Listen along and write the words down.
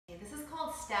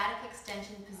static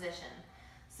extension position.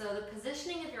 So the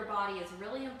positioning of your body is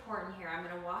really important here. I'm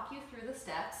going to walk you through the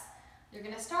steps. You're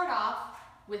going to start off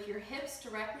with your hips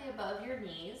directly above your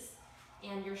knees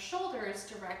and your shoulders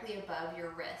directly above your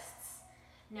wrists.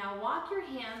 Now walk your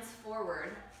hands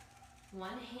forward,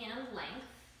 one hand length.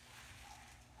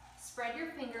 Spread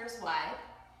your fingers wide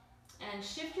and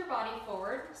shift your body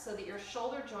forward so that your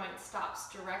shoulder joint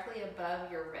stops directly above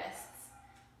your wrists.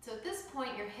 So at this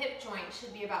point, your hip joint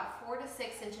should be about 4 to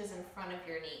 6 inches in front of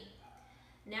your knee.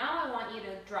 Now I want you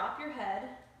to drop your head,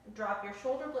 drop your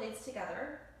shoulder blades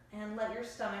together, and let your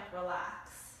stomach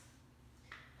relax.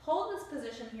 Hold this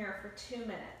position here for 2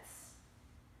 minutes.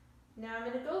 Now I'm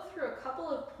going to go through a couple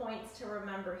of points to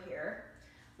remember here.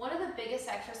 One of the biggest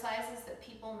exercises that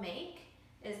people make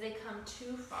is they come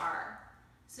too far.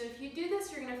 So if you do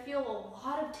this, you're going to feel a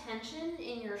lot of tension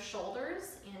in your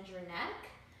shoulders and your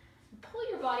neck. Pull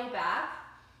your body back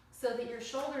so that your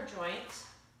shoulder joint,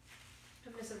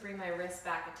 I'm just going to bring my wrist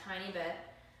back a tiny bit,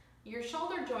 your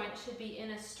shoulder joint should be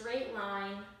in a straight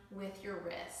line with your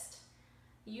wrist.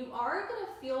 You are going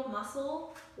to feel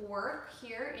muscle work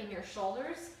here in your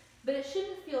shoulders, but it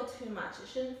shouldn't feel too much. It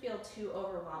shouldn't feel too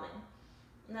overwhelming.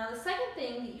 Now the second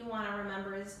thing that you want to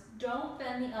remember is don't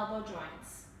bend the elbow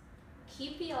joints.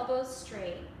 Keep the elbows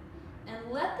straight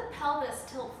and let the pelvis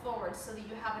tilt forward so that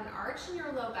you have an arch in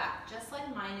your low back, just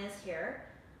like mine is here,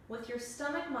 with your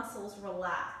stomach muscles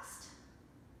relaxed.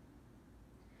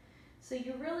 So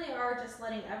you really are just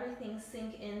letting everything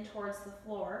sink in towards the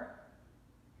floor.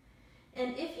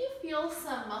 And if you feel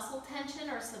some muscle tension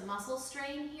or some muscle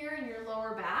strain here in your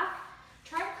lower back,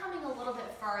 try coming a little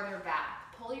bit farther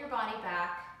back. Pull your body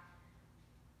back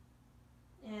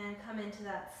and come into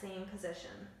that same position.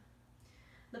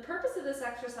 The purpose of this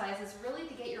exercise is really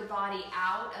to get your body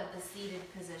out of the seated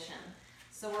position.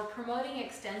 So we're promoting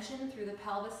extension through the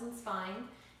pelvis and spine.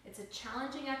 It's a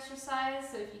challenging exercise,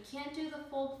 so if you can't do the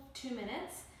full 2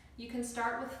 minutes, you can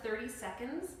start with 30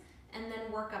 seconds and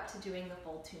then work up to doing the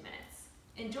full 2 minutes.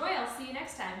 Enjoy, I'll see you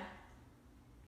next time.